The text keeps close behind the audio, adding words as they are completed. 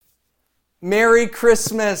Merry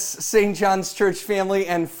Christmas, St. John's Church family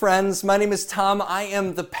and friends. My name is Tom. I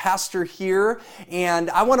am the pastor here, and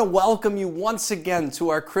I want to welcome you once again to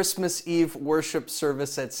our Christmas Eve worship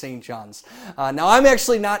service at St. John's. Now, I'm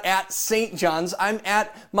actually not at St. John's. I'm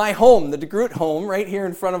at my home, the DeGroot home, right here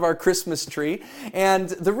in front of our Christmas tree. And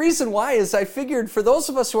the reason why is I figured for those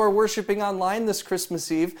of us who are worshiping online this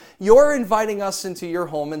Christmas Eve, you're inviting us into your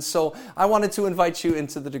home, and so I wanted to invite you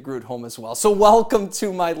into the DeGroot home as well. So welcome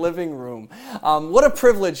to my living room. What a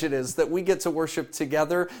privilege it is that we get to worship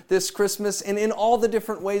together this Christmas and in all the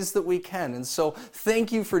different ways that we can. And so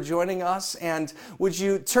thank you for joining us. And would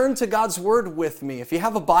you turn to God's Word with me? If you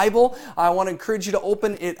have a Bible, I want to encourage you to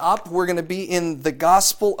open it up. We're going to be in the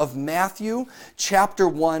Gospel of Matthew, chapter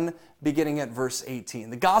 1, beginning at verse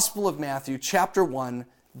 18. The Gospel of Matthew, chapter 1,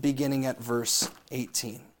 beginning at verse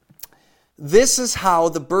 18. This is how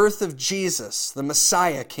the birth of Jesus, the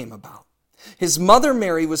Messiah, came about. His mother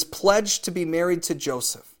Mary was pledged to be married to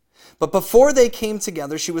Joseph, but before they came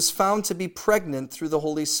together, she was found to be pregnant through the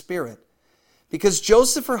Holy Spirit. Because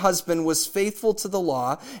Joseph, her husband, was faithful to the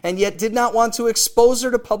law and yet did not want to expose her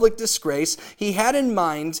to public disgrace, he had in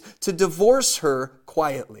mind to divorce her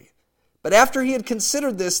quietly. But after he had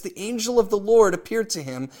considered this, the angel of the Lord appeared to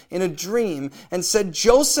him in a dream and said,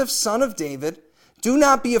 "Joseph, son of David, do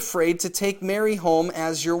not be afraid to take Mary home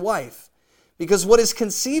as your wife, because what is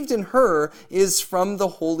conceived in her is from the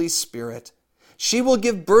Holy Spirit. She will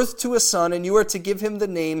give birth to a son, and you are to give him the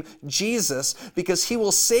name Jesus, because he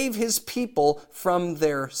will save his people from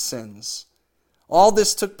their sins." All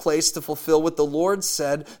this took place to fulfill what the Lord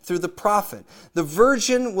said through the prophet. "The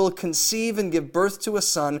virgin will conceive and give birth to a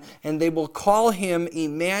son, and they will call him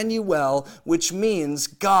Emmanuel," which means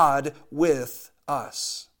God with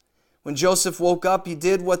us. When Joseph woke up, he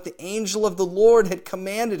did what the angel of the Lord had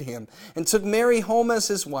commanded him and took Mary home as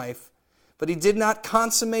his wife. But he did not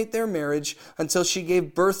consummate their marriage until she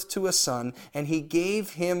gave birth to a son, and he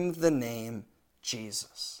gave him the name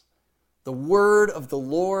Jesus. The word of the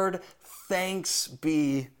Lord. Thanks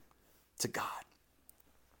be to God.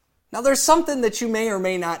 Now, there's something that you may or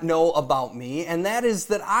may not know about me, and that is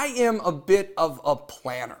that I am a bit of a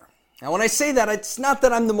planner. Now, when I say that, it's not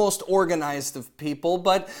that I'm the most organized of people,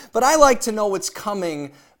 but I like to know what's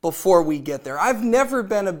coming before we get there. I've never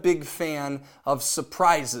been a big fan of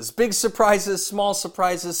surprises. Big surprises, small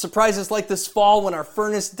surprises, surprises like this fall when our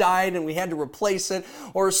furnace died and we had to replace it,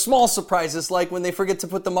 or small surprises like when they forget to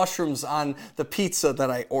put the mushrooms on the pizza that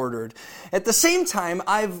I ordered. At the same time,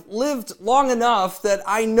 I've lived long enough that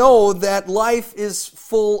I know that life is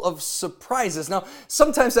full of surprises. Now,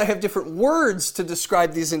 sometimes I have different words to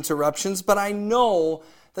describe these interruptions, but I know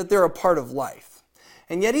that they're a part of life.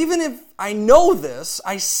 And yet, even if I know this,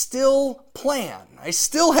 I still plan. I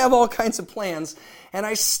still have all kinds of plans, and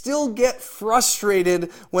I still get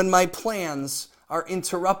frustrated when my plans are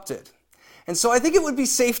interrupted. And so I think it would be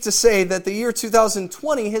safe to say that the year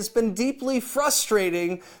 2020 has been deeply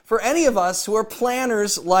frustrating for any of us who are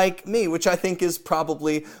planners like me, which I think is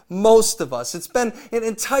probably most of us. It's been an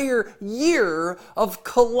entire year of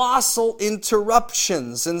colossal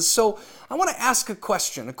interruptions. And so I want to ask a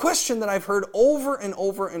question that I've heard over and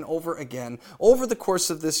over and over again over the course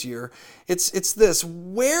of this year. It's this: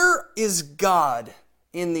 where is God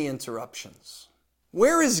in the interruptions?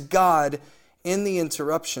 Where is God in the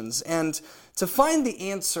interruptions? And to find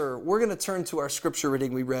the answer, we're going to turn to our scripture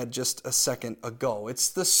reading we read just a second ago. It's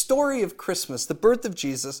the story of Christmas, the birth of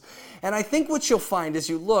Jesus. And I think what you'll find as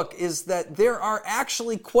you look is that there are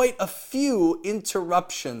actually quite a few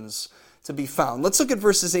interruptions to be found. Let's look at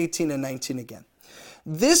verses 18 and 19 again.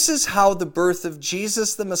 This is how the birth of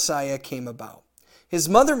Jesus the Messiah came about. His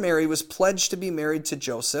mother Mary was pledged to be married to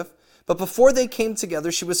Joseph, but before they came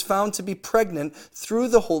together, she was found to be pregnant through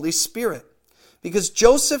the Holy Spirit. Because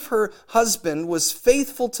Joseph, her husband, was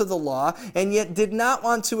faithful to the law and yet did not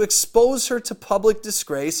want to expose her to public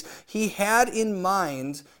disgrace, he had in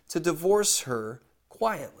mind to divorce her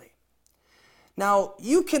quietly. Now,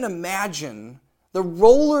 you can imagine the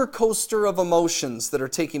roller coaster of emotions that are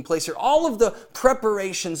taking place here, all of the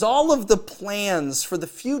preparations, all of the plans for the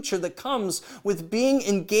future that comes with being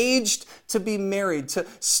engaged to be married, to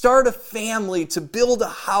start a family, to build a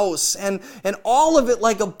house, and all of it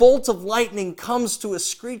like a bolt of lightning comes to a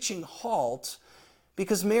screeching halt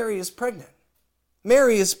because Mary is pregnant.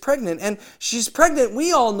 Mary is pregnant, and she's pregnant,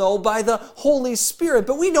 we all know, by the Holy Spirit.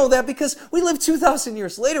 But we know that because we live 2,000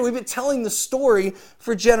 years later. We've been telling the story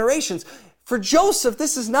for generations. For Joseph,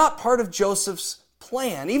 this is not part of Joseph's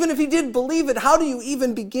plan. Even if he did believe it, how do you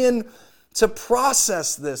even begin to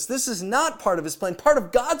process this? This is not part of his plan. Part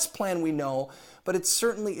of God's plan we know, but it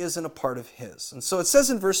certainly isn't a part of his. And so it says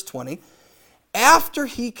in verse 20, after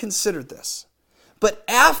he considered this, but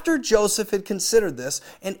after Joseph had considered this,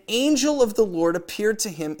 an angel of the Lord appeared to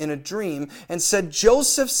him in a dream and said,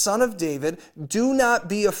 Joseph, son of David, do not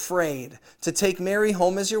be afraid to take Mary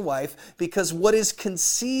home as your wife, because what is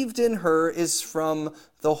conceived in her is from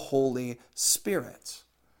the Holy Spirit.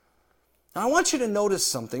 Now I want you to notice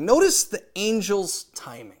something. Notice the angel's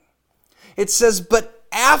timing. It says, but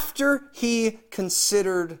after he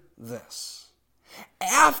considered this.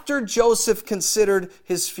 After Joseph considered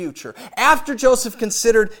his future, after Joseph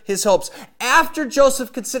considered his hopes, after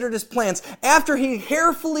Joseph considered his plans, after he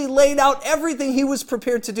carefully laid out everything he was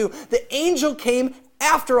prepared to do, the angel came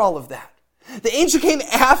after all of that. The angel came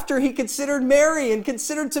after he considered Mary and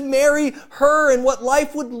considered to marry her and what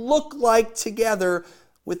life would look like together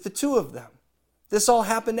with the two of them. This all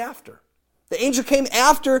happened after. The angel came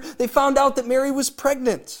after they found out that Mary was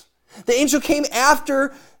pregnant. The angel came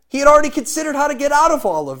after he had already considered how to get out of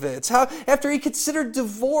all of it. After he considered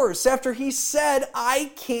divorce, after he said,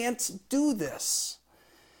 I can't do this.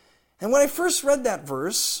 And when I first read that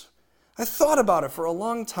verse, I thought about it for a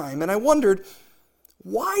long time, and I wondered,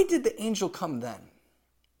 why did the angel come then?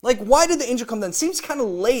 Like, why did the angel come then? Seems kind of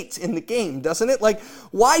late in the game, doesn't it? Like,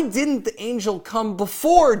 why didn't the angel come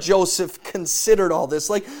before Joseph considered all this?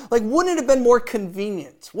 Like, wouldn't it have been more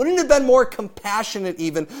convenient? Wouldn't it have been more compassionate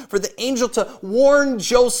even for the angel to warn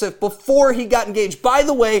Joseph before he got engaged? By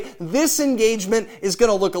the way, this engagement is going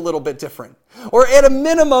to look a little bit different. Or at a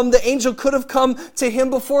minimum, the angel could have come to him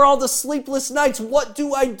before all the sleepless nights. What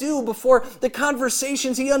do I do? Before the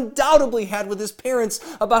conversations he undoubtedly had with his parents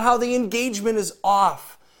about how the engagement is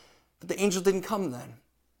off. But the angel didn't come then.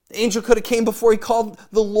 The angel could have came before he called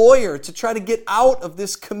the lawyer to try to get out of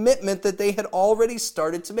this commitment that they had already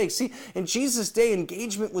started to make. See, in Jesus' day,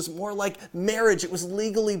 engagement was more like marriage. It was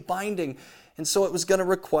legally binding. And so it was going to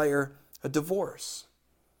require a divorce.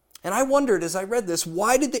 And I wondered as I read this,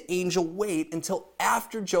 why did the angel wait until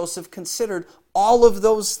after Joseph considered all of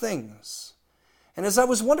those things? And as I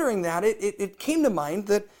was wondering that, it came to mind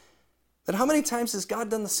that how many times has God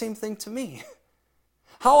done the same thing to me?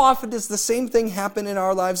 How often does the same thing happen in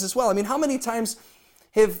our lives as well? I mean, how many times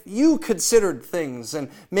have you considered things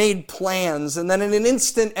and made plans, and then in an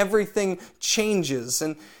instant everything changes?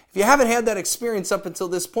 And if you haven't had that experience up until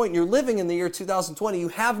this point, and you're living in the year 2020, you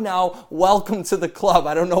have now welcome to the club.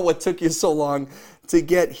 I don't know what took you so long to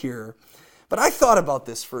get here. But I thought about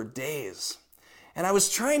this for days. And I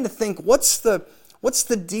was trying to think, what's the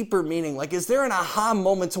deeper meaning? Like, is there an aha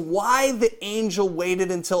moment to why the angel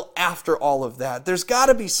waited until after all of that? There's got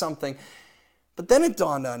to be something. But then it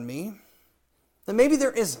dawned on me that maybe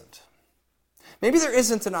there isn't. Maybe there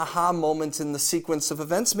isn't an aha moment in the sequence of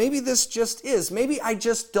events. Maybe this just is. Maybe I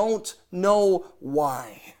just don't know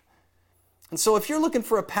why. And so if you're looking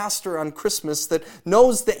for a pastor on Christmas that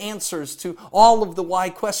knows the answers to all of the why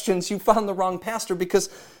questions, you found the wrong pastor, because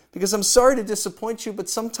I'm sorry to disappoint you, but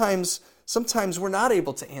sometimes we're not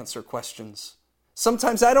able to answer questions.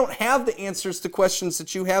 Sometimes I don't have the answers to questions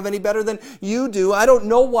that you have any better than you do. I don't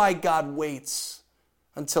know why God waits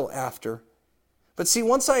until after. But see,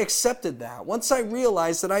 once I accepted that, once I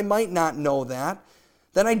realized that I might not know that,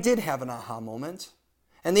 then I did have an aha moment.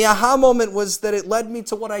 And the aha moment was that it led me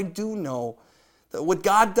to what I do know, that what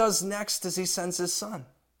God does next is He sends His Son.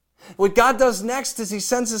 What God does next is He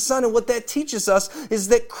sends His Son, and what that teaches us is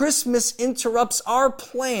that Christmas interrupts our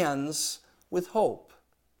plans with hope.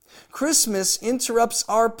 Christmas interrupts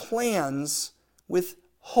our plans with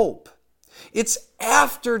hope. It's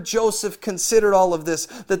after Joseph considered all of this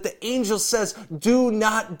that the angel says, do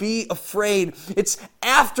not be afraid. It's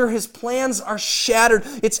after his plans are shattered.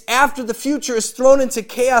 It's after the future is thrown into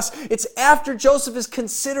chaos. It's after Joseph has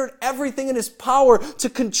considered everything in his power to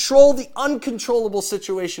control the uncontrollable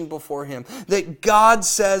situation before him that God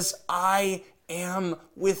says, I am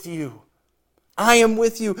with you. I am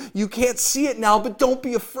with you. You can't see it now, but don't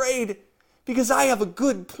be afraid, because I have a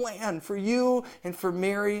good plan for you and for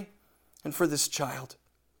Mary and for this child.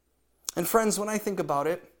 And friends, when I think about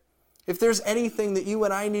it, if there's anything that you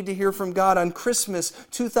and I need to hear from God on Christmas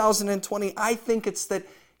 2020, I think it's that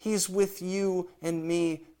He's with you and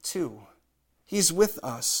me too. He's with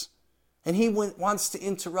us. And He wants to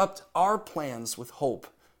interrupt our plans with hope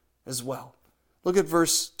as well. Look at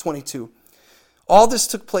verse 22. All this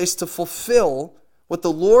took place to fulfill what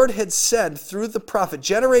the Lord had said through the prophet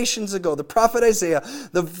generations ago, the prophet Isaiah.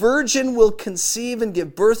 The virgin will conceive and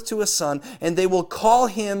give birth to a son, and they will call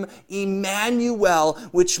him Emmanuel,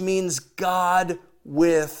 which means God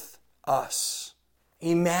with us.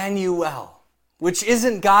 Emmanuel, which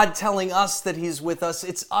isn't God telling us that He's with us.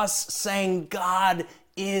 It's us saying God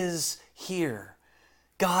is here.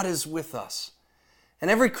 God is with us. And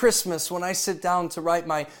every Christmas, when I sit down to write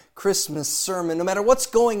my Christmas sermon, no matter what's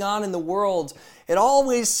going on in the world, it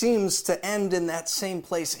always seems to end in that same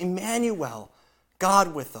place. Emmanuel,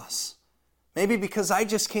 God with us. Maybe because I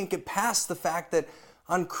just can't get past the fact that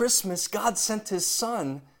on Christmas, God sent His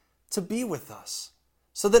Son to be with us.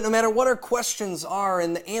 So that no matter what our questions are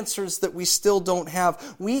and the answers that we still don't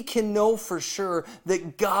have, we can know for sure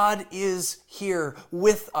that God is here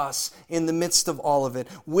with us in the midst of all of it,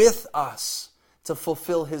 with us to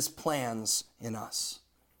fulfill His plans in us.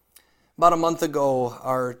 About a month ago,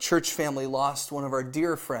 our church family lost one of our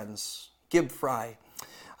dear friends, Gib Fry.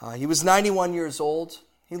 He was 91 years old.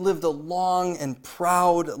 He lived a long and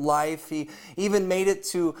proud life. He even made it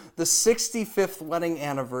to the 65th wedding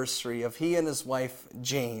anniversary of he and his wife,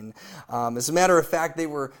 Jane. As a matter of fact, they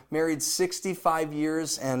were married 65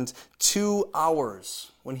 years and 2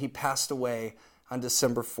 hours when he passed away on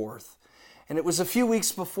December 4th. And it was a few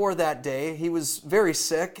weeks before that day. He was very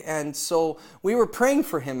sick, and so we were praying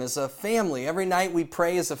for him as a family. Every night we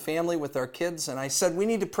pray as a family with our kids, and I said, we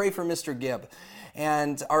need to pray for Mr. Gibb.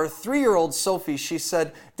 And our 3-year-old Sophie, she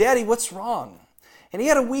said, Daddy, what's wrong? And he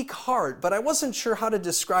had a weak heart, but I wasn't sure how to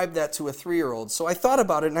describe that to a 3-year-old. So I thought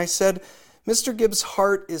about it, and I said, Mr. Gibb's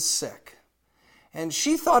heart is sick. And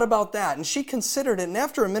she thought about that, and she considered it, and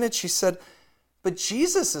after a minute she said, but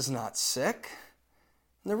Jesus is not sick.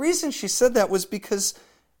 And the reason she said that was because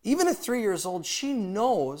even at 3 years old, she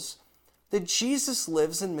knows that Jesus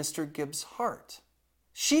lives in Mr. Gibb's heart.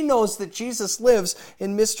 She knows that Jesus lives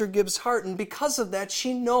in Mr. Gibb's heart, and because of that,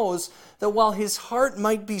 she knows that while his heart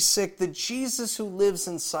might be sick, that Jesus who lives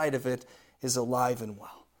inside of it is alive and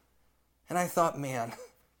well. And I thought, man,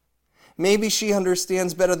 maybe she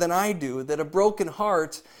understands better than I do that a broken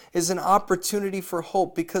heart is an opportunity for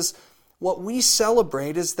hope, because what we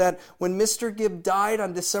celebrate is that when Mr. Gibb died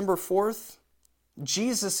on December 4th,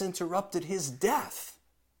 Jesus interrupted his death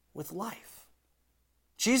with life.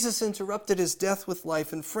 Jesus interrupted his death with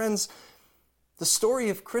life. And friends, the story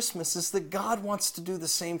of Christmas is that God wants to do the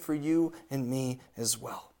same for you and me as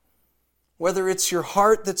well. Whether it's your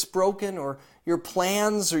heart that's broken or your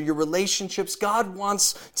plans or your relationships, God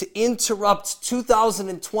wants to interrupt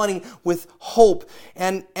 2020 with hope.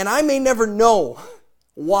 And I may never know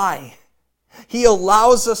why He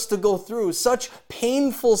allows us to go through such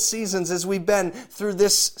painful seasons as we've been through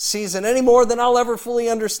this season, any more than I'll ever fully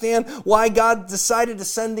understand why God decided to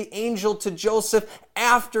send the angel to Joseph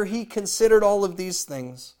after he considered all of these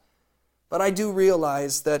things. But I do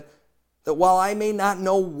realize that while I may not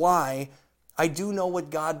know why, I do know what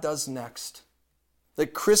God does next.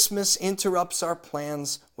 That Christmas interrupts our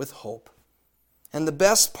plans with hope. And the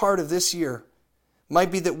best part of this year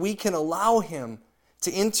might be that we can allow Him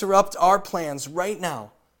to interrupt our plans right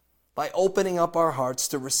now by opening up our hearts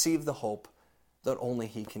to receive the hope that only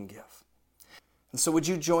He can give. And so would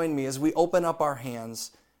you join me as we open up our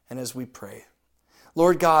hands and as we pray?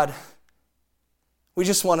 Lord God, we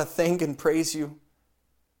just want to thank and praise You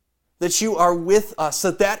that You are with us,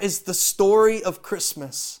 that is the story of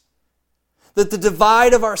Christmas. That the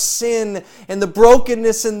divide of our sin and the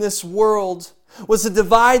brokenness in this world was a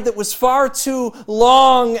divide that was far too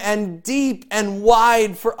long and deep and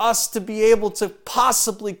wide for us to be able to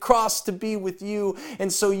possibly cross to be with You.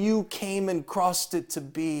 And so You came and crossed it to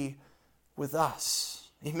be with us.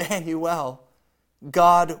 Emmanuel,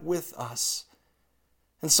 God with us.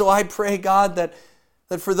 And so I pray, God, that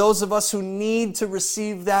for those of us who need to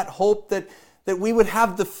receive that hope, that we would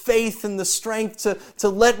have the faith and the strength to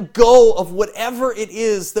let go of whatever it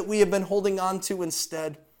is that we have been holding on to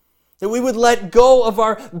instead. That we would let go of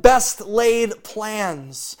our best laid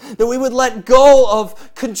plans. That we would let go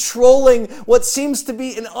of controlling what seems to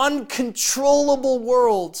be an uncontrollable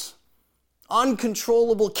world.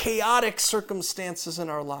 Uncontrollable, chaotic circumstances in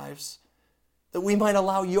our lives. That we might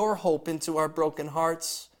allow Your hope into our broken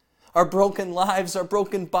hearts, our broken lives, our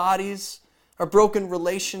broken bodies, our broken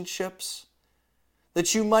relationships.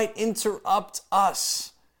 That You might interrupt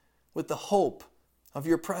us with the hope of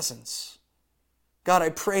Your presence. God, I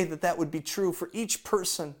pray that that would be true for each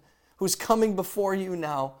person who's coming before You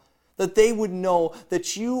now, that they would know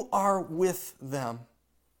that You are with them.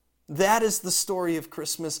 That is the story of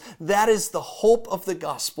Christmas. That is the hope of the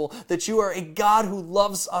gospel, that You are a God who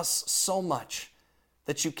loves us so much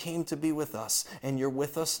that You came to be with us, and You're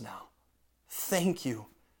with us now. Thank You.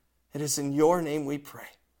 It is in Your name we pray.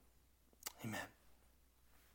 Amen.